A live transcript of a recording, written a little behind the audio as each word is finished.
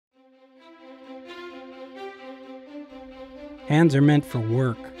Hands are meant for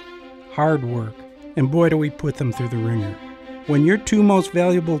work, hard work, and boy do we put them through the ringer. When your two most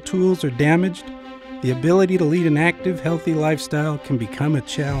valuable tools are damaged, the ability to lead an active, healthy lifestyle can become a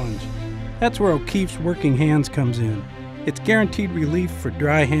challenge. That's where O'Keeffe's Working Hands comes in. It's guaranteed relief for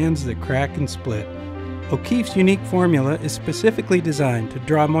dry hands that crack and split. O'Keeffe's unique formula is specifically designed to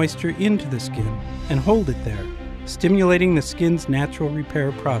draw moisture into the skin and hold it there, stimulating the skin's natural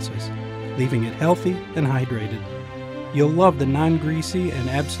repair process, leaving it healthy and hydrated. You'll love the non-greasy and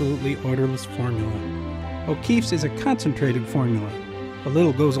absolutely odorless formula. O'Keeffe's is a concentrated formula. A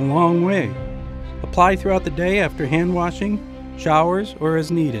little goes a long way. Apply throughout the day after hand washing, showers, or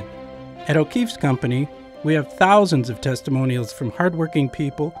as needed. At O'Keeffe's Company, we have thousands of testimonials from hardworking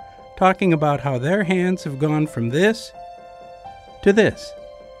people talking about how their hands have gone from this to this,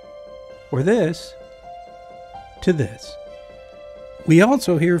 or this to this. We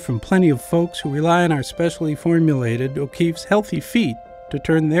also hear from plenty of folks who rely on our specially formulated O'Keeffe's Healthy Feet to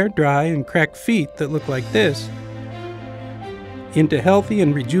turn their dry and cracked feet that look like this into healthy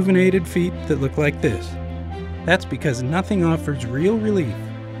and rejuvenated feet that look like this. That's because nothing offers real relief,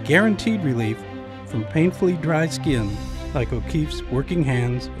 guaranteed relief, from painfully dry skin like O'Keeffe's Working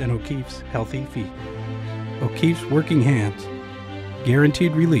Hands and O'Keeffe's Healthy Feet. O'Keeffe's Working Hands,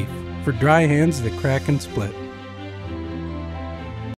 guaranteed relief for dry hands that crack and split.